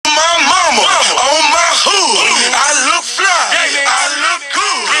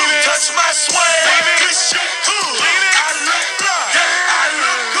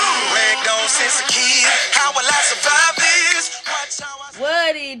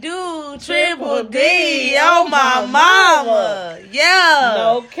do Triple D on my mama. Yeah.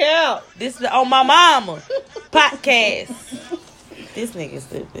 No cap. This is on my mama podcast. This nigga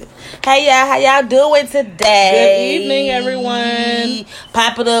stupid. Hey y'all, how y'all doing today? Good evening, everyone.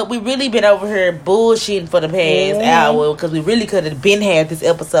 Pop it up. We really been over here bullshitting for the past hour because we really could have been had this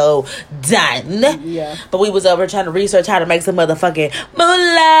episode done. Yeah. But we was over here trying to research how to make some motherfucking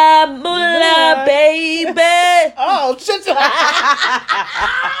moolah, baby. Oh, shit. She had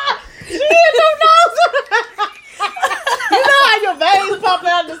no nose. You know how your veins pop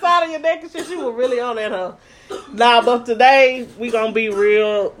out the side of your neck and shit? She was really on that, huh? Nah, but today we gonna be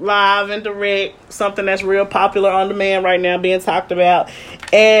real live and direct. Something that's real popular on demand right now, being talked about,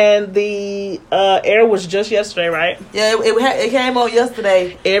 and the air was just yesterday, right? Yeah, it came on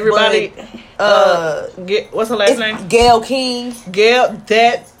yesterday. Everybody, what's her last name? Gayle King. Gayle.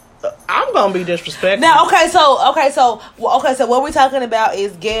 That I'm gonna be disrespectful. Now, so what we're talking about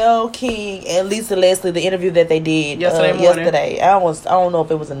is Gayle King and Lisa Leslie, the interview that they did yesterday. I don't know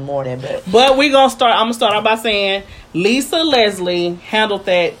if it was in the morning, but I'm gonna start out by saying Lisa Leslie handled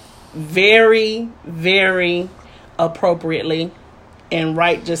that very, very appropriately and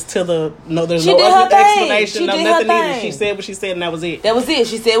right, just to the there's no other explanation, nothing needed. She said what she said, and that was it.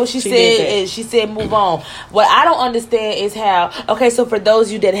 She said what she said, and she said move on. What I don't understand is how. Okay, so for those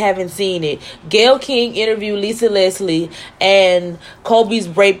of you that haven't seen it, Gayle King interviewed Lisa Leslie, and Kobe's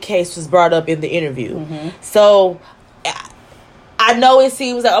rape case was brought up in the interview. Mm-hmm. So I know it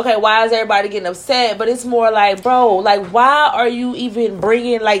seems like, okay, why is everybody getting upset? But it's more like, bro, like, why are you even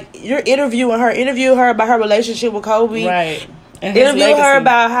bringing, like, you're interview her about her relationship with Kobe, right? Interview her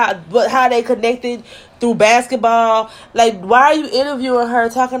about how they connected through basketball. Like, why are you interviewing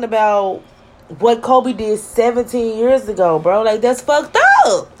her talking about what Kobe did 17 years ago, bro? Like, that's fucked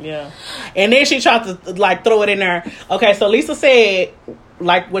up. Yeah. And then she tried to, like, throw it in there. Okay, so Lisa said,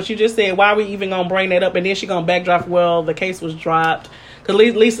 like what you just said, why are we even going to bring that up? And then she going to backdrop, well, the case was dropped. Because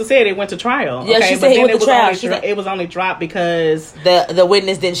Lisa said it went to trial. Yeah, she said it went to trial. It was only dropped because the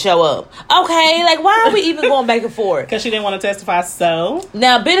witness didn't show up. Okay, like, why are we even going back and forth? Because she didn't want to testify. So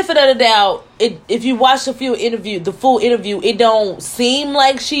now, benefit of the doubt, if you watch the full interview, it don't seem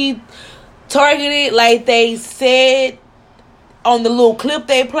like she targeted like they said on the little clip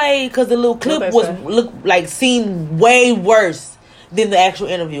they played. Because the little clip seemed way worse than the actual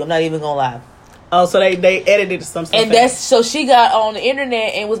interview. I'm not even gonna lie. Oh, so they edited some stuff. And so she got on the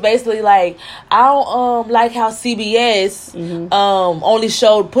internet and was basically like, I don't like how CBS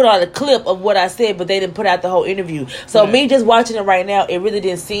only put out a clip of what I said, but they didn't put out the whole interview. So me just watching it right now, it really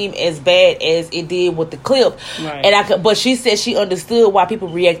didn't seem as bad as it did with the clip. Right. And but she said she understood why people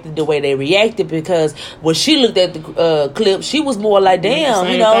reacted the way they reacted, because when she looked at the clip, she was more like, damn,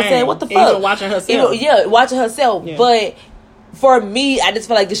 you know what I'm saying? What the fuck? Even watching herself. Watching herself. Yeah. But for me, I just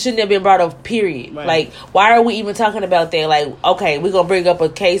feel like this shouldn't have been brought up, period. Right. Like, why are we even talking about that? Like, okay, we're going to bring up a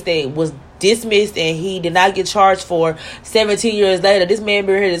case that was dismissed and he did not get charged for 17 years later. This man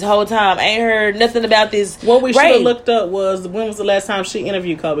been here this whole time. Ain't heard nothing about this. What we should have looked up was, when was the last time she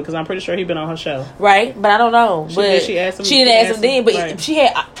interviewed Kobe? Because I'm pretty sure he been on her show. Right, but I don't know. She didn't ask him then, but she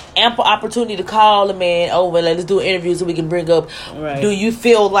had ample opportunity to call the man over, like, let's do an interview so we can bring up, do you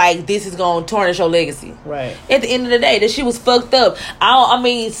feel like this is going to tarnish your legacy? Right. At the end of the day, that shit was fucked up. I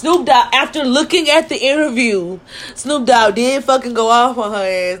mean, Snoop Dogg, after looking at the interview, Snoop Dogg did fucking go off on her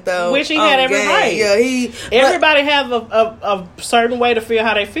ass, though. Which he had every right. Yeah, everybody have a certain way to feel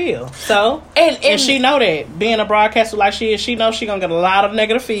how they feel. So, and she know that, being a broadcaster like she is, she knows she gonna get a lot of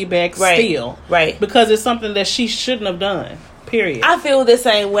negative feedback still. Right. Because it's something that she shouldn't have done. Period. I feel the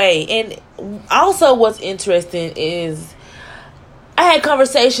same way. And also what's interesting is I had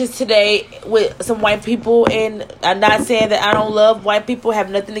conversations today with some white people, and I'm not saying that I don't love white people, have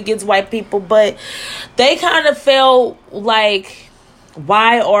nothing against white people, but they kind of felt like,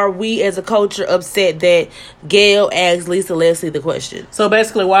 why are we as a culture upset that Gayle asked Lisa Leslie the question? So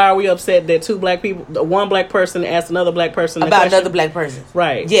basically, why are we upset that one black person asked another black person about another black person?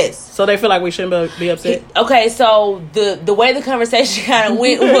 Right. Yes. So they feel like we shouldn't be upset? Okay, so the way the conversation kind of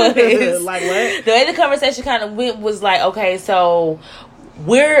went was... Like what? The way the conversation kind of went was like, okay, so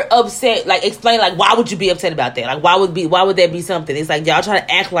we're upset. Like, explain, like, why would you be upset about that? Like, why would that be something? It's like, y'all trying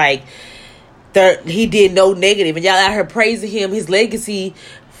to act like he did no negative, and y'all out here praising him, his legacy,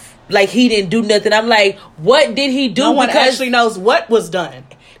 like he didn't do nothing. I'm like, what did he do? No one actually knows what was done.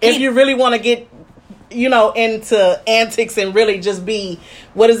 If you really want to get, into antics and really just be,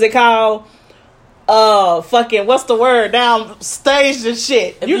 what is it called? fucking, what's the word, down stage and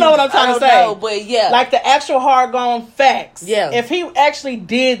shit. You know what I'm trying to say? Know, but yeah, like the actual hard gone facts. Yeah. If he actually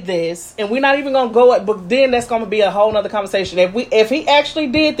did this, and we're not even gonna go it, but then that's gonna be a whole nother conversation. If he actually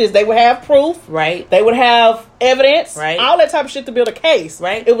did this, they would have proof. Right. They would have evidence. Right. All that type of shit to build a case.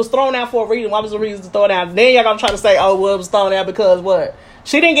 Right. It was thrown out for a reason. What was the reason to throw it out? Then y'all gonna try to say, oh, well, it was thrown out because what?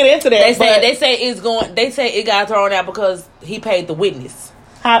 She didn't get into that. They say it got thrown out because he paid the witness.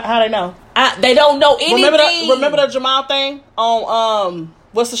 How they know? They don't know anything. Remember the Jamal thing on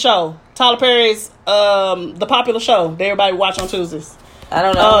what's the show? Tyler Perry's the popular show that everybody watch on Tuesdays. I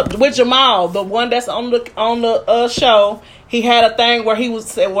don't know. With Jamal, the one that's on the show, he had a thing where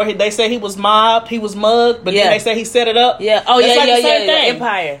they said he was mobbed, he was mugged, but then they say he set it up. Yeah. Oh, that's yeah.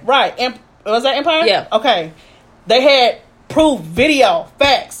 Empire. Right. Was that Empire? Yeah. Okay. They had proof, video,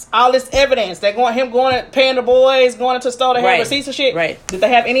 facts, all this evidence. They're paying the boys, going into the store to have receipts and shit. Right. Did they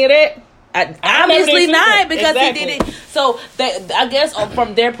have any of that? Obviously not, because he did it. So I guess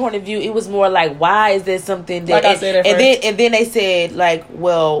from their point of view, it was more like, why is there something that? Like I said at first. And then they said, like,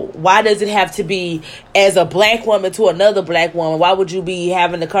 well, why does it have to be as a black woman to another black woman? Why would you be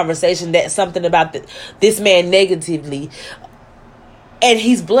having a conversation that something about this man negatively, and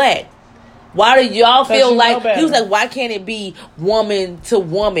he's black? Why do y'all feel like he was like? Why can't it be woman to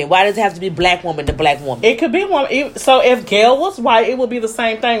woman? Why does it have to be black woman to black woman? It could be woman. So if Gayle was white, it would be the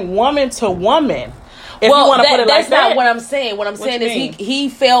same thing, woman to woman. If that's not what I'm saying. What I'm saying is he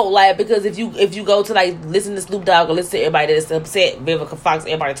felt like, because if you go to like listen to Snoop Dogg or listen to everybody that's upset, Vivica Fox,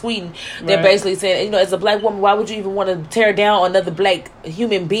 everybody tweeting, they're basically saying, as a black woman, why would you even want to tear down another black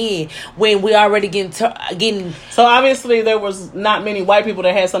human being when we already getting? So obviously there was not many white people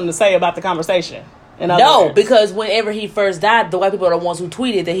that had something to say about the conversation. No, because whenever he first died, the white people are the ones who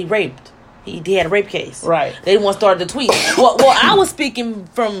tweeted that he raped. He had a rape case. Right. They didn't want to start the tweet. Well, I was speaking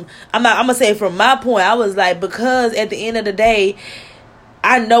from, I'm going to say from my point, I was like, because at the end of the day,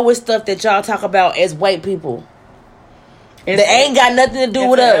 I know it's stuff that y'all talk about as white people. That ain't got nothing to do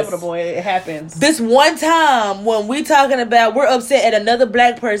with us. Inevitable. It happens. This one time when we're upset at another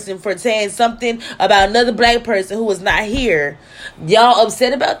black person for saying something about another black person who was not here. Y'all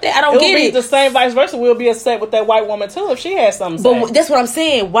upset about that? I don't get it. The same vice versa. We'll be upset with that white woman too if she has something to say. But that's what I'm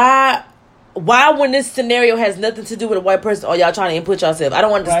saying. Why when this scenario has nothing to do with a white person, or y'all trying to input yourself? I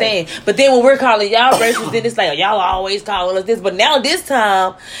don't understand. Right. But then when we're calling y'all racist, then it's like, y'all always calling us this. But now this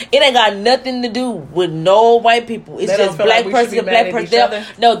time, it ain't got nothing to do with no white people. It's just black person to black person.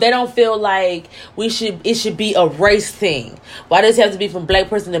 No, they don't feel like it should be a race thing. Why does it have to be from black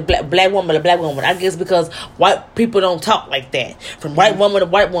person to black woman to black woman? I guess because white people don't talk like that. From white woman to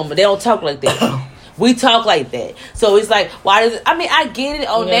white woman, they don't talk like that. We talk like that, so it's like, why does it? I mean, I get it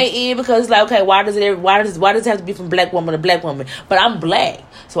on their end, because it's like, okay, why does it have to be from black woman to black woman? But I'm black,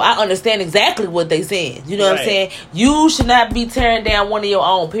 so I understand exactly what they saying. You know what I'm saying? You should not be tearing down one of your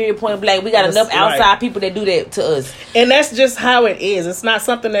own. Period. Point blank. We got enough outside people that do that to us, and that's just how it is. It's not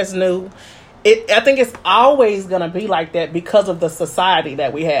something that's new. I think it's always going to be like that because of the society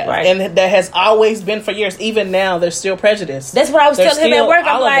that we have. Right. And that has always been for years. Even now, there's still prejudice. That's what I was telling him at work.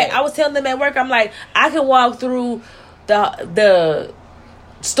 I was telling them at work, I'm like, I can walk through the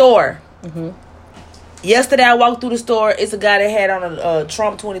store. Mm-hmm. Yesterday, I walked through the store. It's a guy that had on a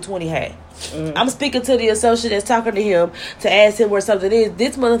Trump 2020 hat. Mm-hmm. I'm speaking to the associate that's talking to him to ask him where something is.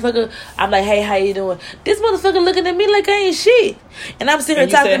 This motherfucker, I'm like, hey, how you doing? This motherfucker looking at me like I ain't shit. And I'm sitting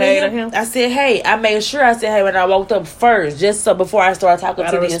here talking to him. I said, hey. I made sure I said, hey, when I walked up first, just so before I started talking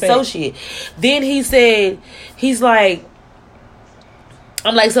to the associate. Then he said, he's like,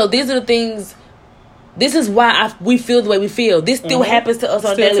 I'm like, so these are the things. This is why we feel the way we feel. This still happens to us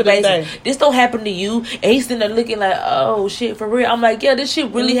on a daily basis. This don't happen to you. And he's sitting there looking like, oh, shit, for real. I'm like, yeah, this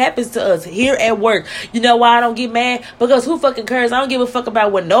shit really happens to us here at work. You know why I don't get mad? Because who fucking cares? I don't give a fuck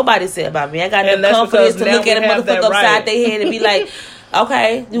about what nobody said about me. I got no confidence to look at a motherfucker upside their head and be like,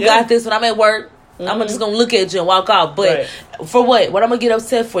 okay, you got this when I'm at work. I'm just going to look at you and walk off. But for what? What I'm going to get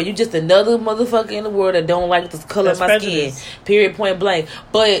upset for? You just another motherfucker in the world that don't like the color of my skin. Period, point blank.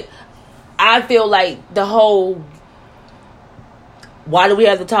 But I feel like the whole, why do we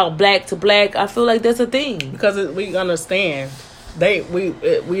have to talk black to black? I feel like that's a thing. Because we understand.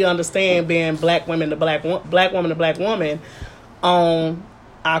 We understand being black women to black woman to black woman on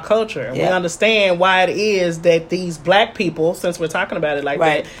our culture. Yeah. We understand why it is that these black people, since we're talking about it like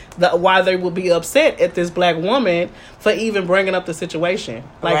that, why they will be upset at this black woman for even bringing up the situation.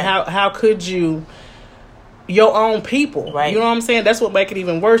 Like, how could you... Your own people, right? You know what I'm saying? That's what make it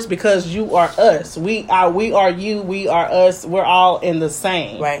even worse, because you are us. We are you. We are us. We're all in the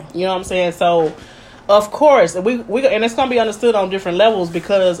same, right? You know what I'm saying? So Of course, we and it's gonna be understood on different levels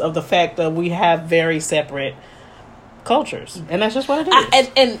because of the fact that we have very separate cultures, and that's just what it is.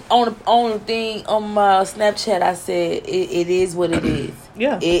 And on the thing on my Snapchat, I said it is what it is.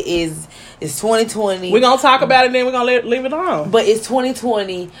 Yeah, it is. It's 2020. We're gonna talk about it, then we're gonna leave it alone. But it's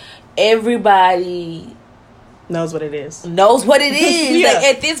 2020. Everybody knows what it is. Knows what it is. Yeah. Like,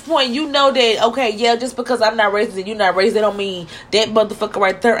 at this point, you know that, okay, yeah, just because I'm not racist and you're not racist, that don't mean that motherfucker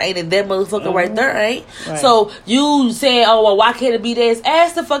right there ain't and that motherfucker right there ain't. Right. So you saying, oh, well, why can't it be this?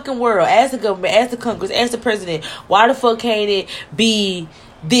 Ask the fucking world. Ask the government. Ask the Congress. Ask the president. Why the fuck can't it be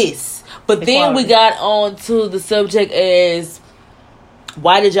this? But Equality. Then we got on to the subject as,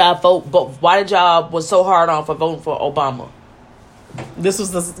 why did y'all vote? But why did y'all was so hard on for voting for Obama? This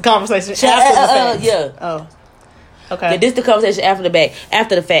was the conversation after the fact. Yeah. Oh. Okay. Yeah, this the conversation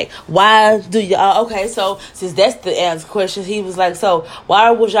after the fact. Why do y'all? Okay, so since that's the answer question, he was like, so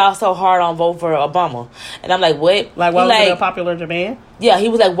why was y'all so hard on voting for Obama? And I'm like, what? Like, why was it a popular demand? Yeah, he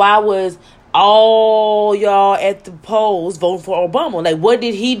was like, why was all y'all at the polls voting for Obama? Like, what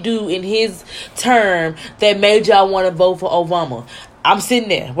did he do in his term that made y'all want to vote for Obama? I'm sitting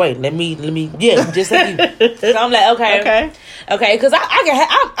there. Wait, let me. Yeah, just like you. So I'm like, okay, because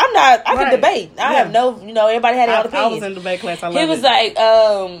I can debate. I have no, everybody had their own opinions. I was in debate class. I love it. He was like,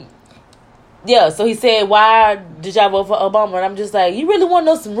 yeah. So he said, why did y'all vote for Obama? And I'm just like, you really want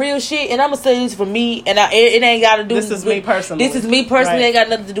to know some real shit? And I'm gonna say this for me, and it ain't got to do. This is me personally. This is me personally. Right. Ain't got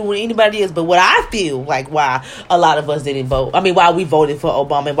nothing to do with anybody else. But what I feel like why a lot of us didn't vote. I mean, why we voted for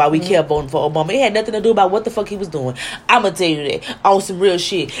Obama and why we kept voting for Obama. It had nothing to do about what the fuck he was doing. I'm gonna tell you that on some real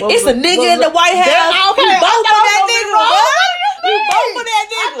shit. It's a nigga in the White House. Okay, we vote for that nigga. We vote for that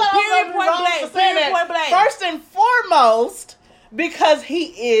nigga. Period. Point blank. First and foremost, because he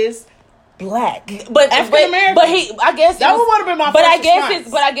is black, but African American. But I guess that would have been my. But I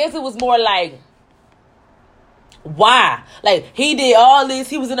guess it was more like, why? Like, he did all this.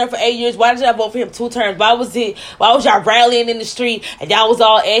 He was in there for 8 years. Why did y'all vote for him 2 terms? Why was y'all rallying in the street and y'all was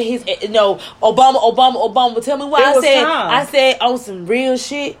all at his, Obama? Tell me why. I said on some real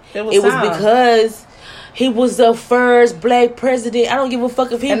shit. It was because he was the first black president. I don't give a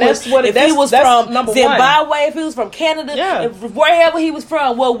fuck if he was from Zimbabwe, if he was from Canada, wherever he was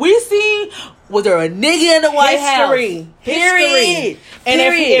from. What we see was there a nigga in the White House. Period. And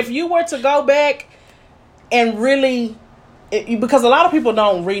if you were to go back and really, because a lot of people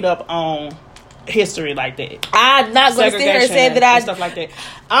don't read up on history like that. I'm not going to sit here and say that stuff like that.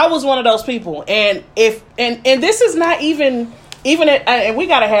 I was one of those people, and this is not even and we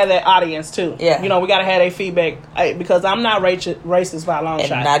gotta have that audience too. Yeah, we gotta have that feedback because I'm not racist by a long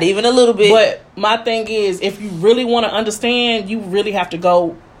shot, not even a little bit. But my thing is, if you really want to understand, you really have to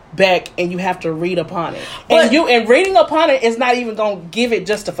go back and you have to read upon it. And reading upon it is not even gonna give it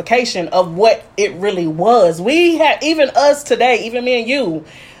justification of what it really was. We have, even us today, even me and you,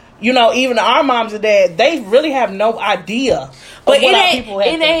 even our moms and dad, they really have no idea. But it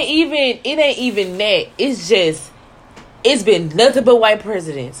ain't even that. It's just, it's been nothing but white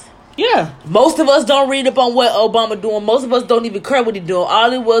presidents. Yeah. Most of us don't read up on what Obama doing. Most of us don't even care what he doing.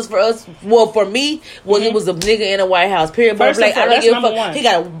 All it was for us, for me, was it was a nigga in a White House. Period. Point blank. I don't give a fuck. One. He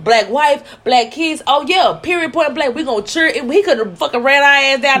got a black wife, black kids. Oh yeah. Period. Point blank. We gonna cheer. He could have fucking ran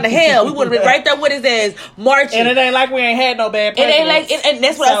our ass down to hell. We would have been right there with his ass marching. And it ain't like we ain't had no bad presidents. It ain't like, and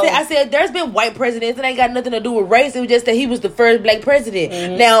that's what I said. I said there's been white presidents. It ain't got nothing to do with race. It was just that he was the first black president.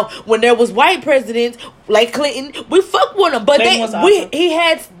 Mm-hmm. Now, when there was white presidents like Clinton, we fuck with him. But he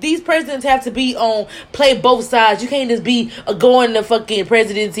had these presidents have to be play both sides. You can't just be going to fucking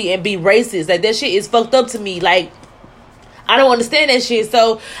presidency and be racist. Like, that shit is fucked up to me. Like, I don't understand that shit.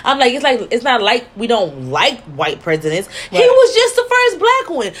 So I'm like, it's not like we don't like white presidents. Right. He was just the first black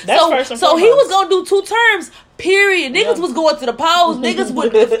one. So he was gonna do 2 terms. Period. Niggas was going to the polls. Niggas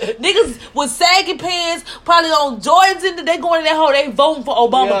with saggy pants, probably on Jordans, and they going in that hole. They voting for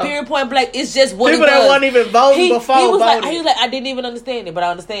Obama. Yeah. Period. Point blank. It's just what people it was. That wasn't even voting before he was voting. Like, I didn't even understand it, but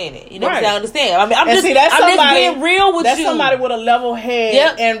I understand it. You know what I'm saying? I understand. I mean, I'm just being real with you. That's somebody with a level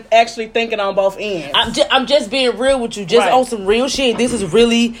head and actually thinking on both ends. I'm just being real with you, just on some real shit. This is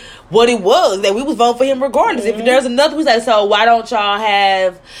really what it was, that we was voting for him regardless. Mm-hmm. If there's another, we say, so why don't y'all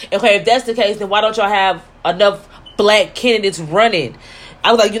have? Okay, if that's the case, then why don't y'all have enough black candidates running?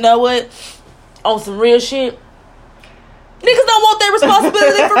 I was like, you know what? On some real shit, niggas don't want their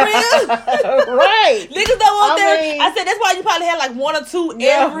responsibility for real. Right. Niggas don't want I said that's why you probably had like 1 or 2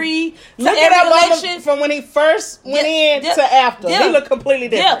 every election. From when he first went in to after. He looked completely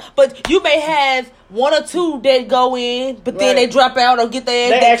different. Yeah, but you may have 1 or 2 that go in, but then they drop out or get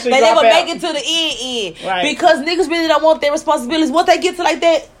their ass. They never make it to the end. Right. Because niggas really don't want their responsibilities. Once they get to like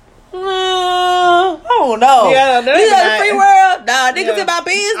that, I don't know. Yeah, these are the free world. Nah, niggas in my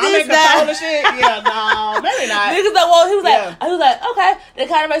business. I'm in control of shit. Yeah, no, maybe not. Niggas like, well, he was like, okay, that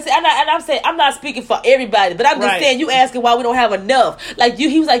kind of makes sense. And I'm saying, I'm not speaking for everybody, but I'm just saying, you asking why we don't have enough. Like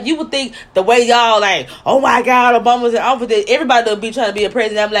he was like, you would think the way y'all like, oh my God, Obama's in office. Everybody will be trying to be a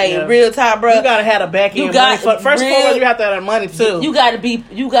president. I'm like, real time, bro. You gotta have a back end money. First of all, you have to have money too. You gotta be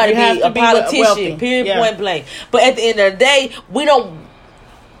a politician. Period. Point blank. But at the end of the day,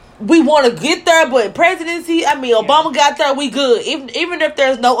 we want to get there, but presidency, Obama got there, we good. Even if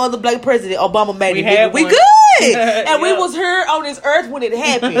there's no other black president, Obama made it. We good. And we was here on this earth when it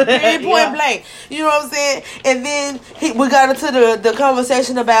happened. Point blank. You know what I'm saying? And then we got into the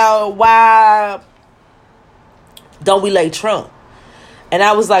conversation about why don't we like Trump? And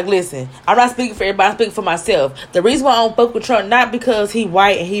I was like, listen, I'm not speaking for everybody, I'm speaking for myself. The reason why I don't fuck with Trump, not because he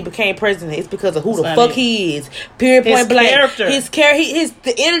white and he became president, it's because of who the fuck he is. Period, point blank. Character.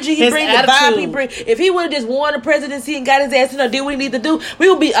 The energy he brings, the vibe he brings. If he would have just won the presidency and got his ass in there, did what we need to do, we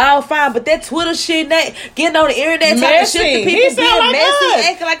would be all fine. But that Twitter shit, that getting on the internet, talking shit to people, being like messy,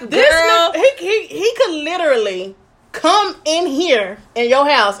 acting like a girl. He could literally come in here in your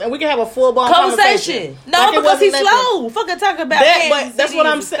house and we can have a full-blown conversation. No, because he's slow. Fucking talking about that. But that's what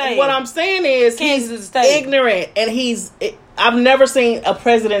I'm saying. What I'm saying is he's ignorant, and I've never seen a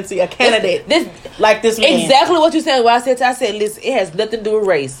presidency, a candidate like this man. Exactly what you said. What I said, listen, it has nothing to do with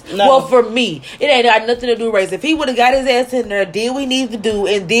race. No. Well, for me, it ain't got nothing to do with race. If he would have got his ass in there, did what he needed to do,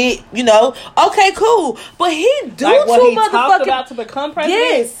 and did, okay, cool. But he do like what too he talked about to become president?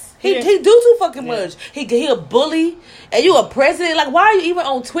 Yes. He do too fucking much. He a bully, and you a president. Like, why are you even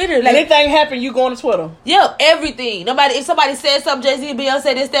on Twitter? Like, anything happen, you go on Twitter. Yeah, everything. If somebody said something, Jay-Z and Beyonce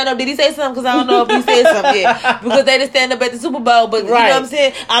didn't stand up. Did he say something? Because I don't know if he said something yet. Because they didn't stand up at the Super Bowl. But you know what I'm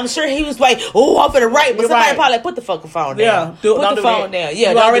saying? I'm sure he was like, oh, I'm finna write. But somebody probably like, put the fucking phone down. Yeah, put the phone down.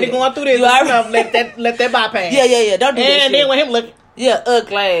 Yeah, you already going through this. You already let that bypass. Yeah. Don't do that. And then when him look. Yeah,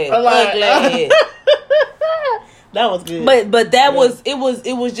 ugly. That was good. But that was it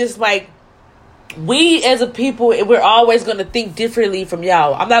was just like, we as a people, we're always going to think differently from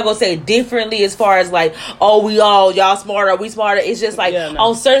y'all. I'm not going to say differently as far as like, oh, y'all smarter, we smarter. It's just like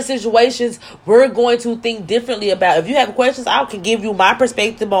on certain situations, we're going to think differently about. If you have questions, I can give you my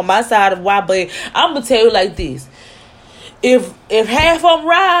perspective on my side of why. But I'm going to tell you like this. If half of them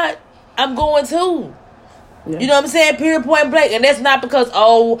ride, I'm going too. Yeah. You know what I'm saying? Period, point blank. And that's not because,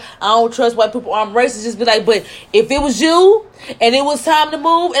 I don't trust white people, I'm racist. Just be like, but if it was you and it was time to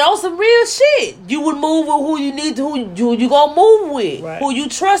move, and on some real shit, you would move with who you need to, who you gonna move with, who you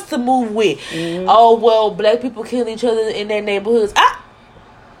trust to move with. Mm-hmm. Oh, well, black people kill each other in their neighborhoods.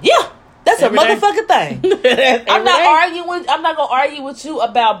 Yeah. That's a motherfucking thing. I'm not gonna argue with you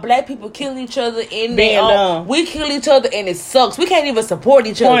about black people killing each other in their own. We kill each other and it sucks. We can't even support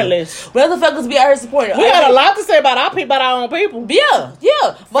each other. Pointless. Motherfuckers be out here supporting. We got a lot to say about our own people. Yeah.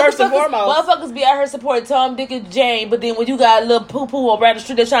 First and foremost, motherfuckers be out here supporting Tom, Dick, and Jane, but then when you got a little poo around the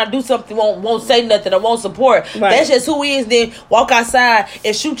street that's trying to do something, won't say nothing or won't support. Right. That's just who he is. Then walk outside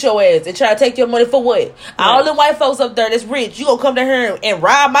and shoot your ass and try to take your money for what? Right. All them white folks up there that's rich, you gonna come down here and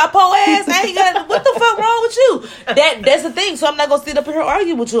rob my poor ass? I ain't got what the fuck wrong with you? That's the thing. So I'm not gonna sit up here and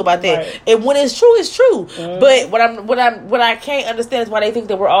argue with you about that. Right. And when it's true, it's true. Mm. But what I can't understand is why they think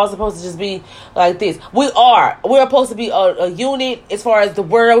that we're all supposed to just be like this. We're supposed to be a unit as far as the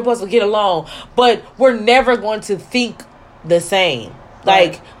world. We're supposed to get along, but we're never going to think the same.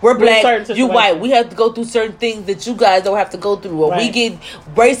 Like, we're black, you white. We have to go through certain things that you guys don't have to go through. Or we get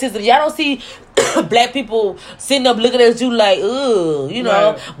racism. Y'all don't see black people sitting up looking at you like, ugh, you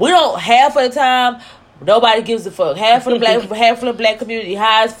know. Right. We don't, half of the time, nobody gives a fuck. Half of the black community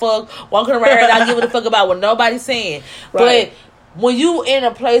high as fuck, walking around here not giving a fuck about what nobody's saying. Right. But when you in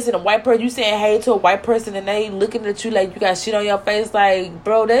a place and a white person, you saying hey to a white person and they looking at you like you got shit on your face, like,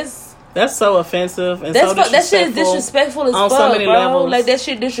 bro, that's so offensive and so disrespectful. That shit is disrespectful as fuck, so many levels. Like, that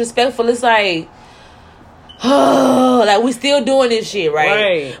shit disrespectful. It's like, like, we still doing this shit,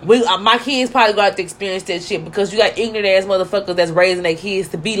 right? My kids probably gonna have to experience that shit because you got ignorant ass motherfuckers that's raising their kids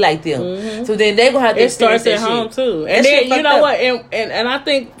to be like them. Mm-hmm. So then they gonna have to experience that shit. It starts at home too, and then you know what? And I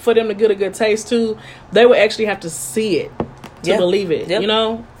think for them to get a good taste too, they would actually have to see it to believe it. Yep. You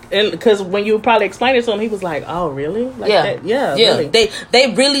know. And because when you probably explained it to him, he was like, "Oh, really? Like that? Yeah. Really."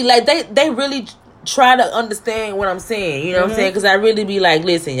 They really like they really try to understand what I'm saying. You know what I'm saying? Because I really be like,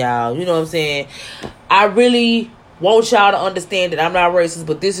 "Listen, y'all. You know what I'm saying? I really want y'all to understand that I'm not racist,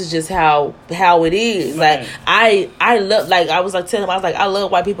 but this is just how it is. Right. Like I love, like I was like telling him, I was like, I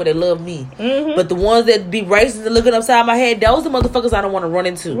love white people that love me, but the ones that be racist and looking upside my head, those the motherfuckers I don't want to run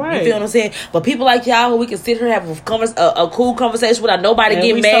into. Right. You feel what I'm saying? But people like y'all who we can sit here and have a cool conversation without nobody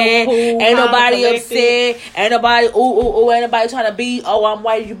getting mad, so cool, ain't nobody upset, ain't nobody ain't nobody trying to be I'm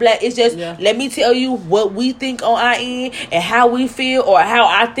white, you black. It's just let me tell you what we think on our end and how we feel or how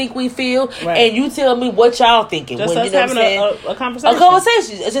I think we feel, and you tell me what y'all thinking. Just when, us having a conversation. A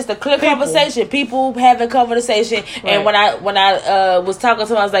conversation. It's just a clear conversation. People having conversation. Right. And when I was talking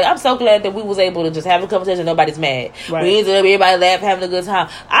to him, I was like, I'm so glad that we was able to just have a conversation. Nobody's mad. Right. We ended up everybody laughing, having a good time.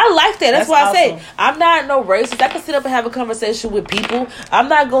 I like that. That's why awesome. I say I'm not no racist. I can sit up and have a conversation with people. I'm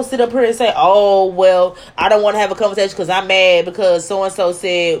not gonna sit up here and say, oh well, I don't want to have a conversation because I'm mad because so and so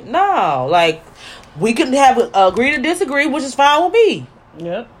said. No, like we can agree to disagree, which is fine with me.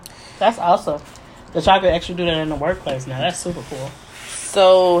 Yep, that's awesome. That y'all could actually do that in the workplace now. That's super cool.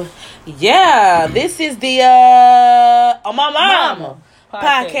 So, yeah, this is the On My Mama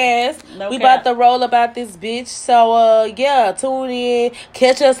podcast. No we about to roll about this bitch. So, yeah, tune in.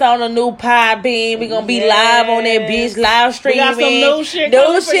 Catch us on a new Podbean. We gonna be live on that bitch, live streaming. We got some new shit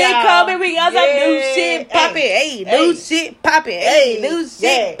coming. We got some new shit popping. Hey, new shit popping. Hey, new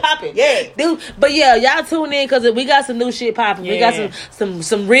shit popping. Yeah. But yeah, y'all tune in because we got some new shit popping. We got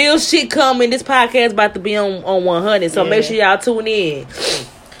some real shit coming. This podcast about to be on 100. So make sure y'all tune in.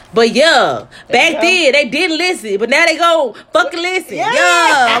 But yeah, back then they didn't listen, but now they go fucking listen.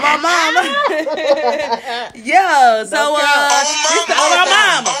 Yeah, my mama. Yeah, so this is On My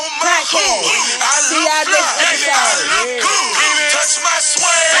Mama podcast. See y'all next episode. Yeah.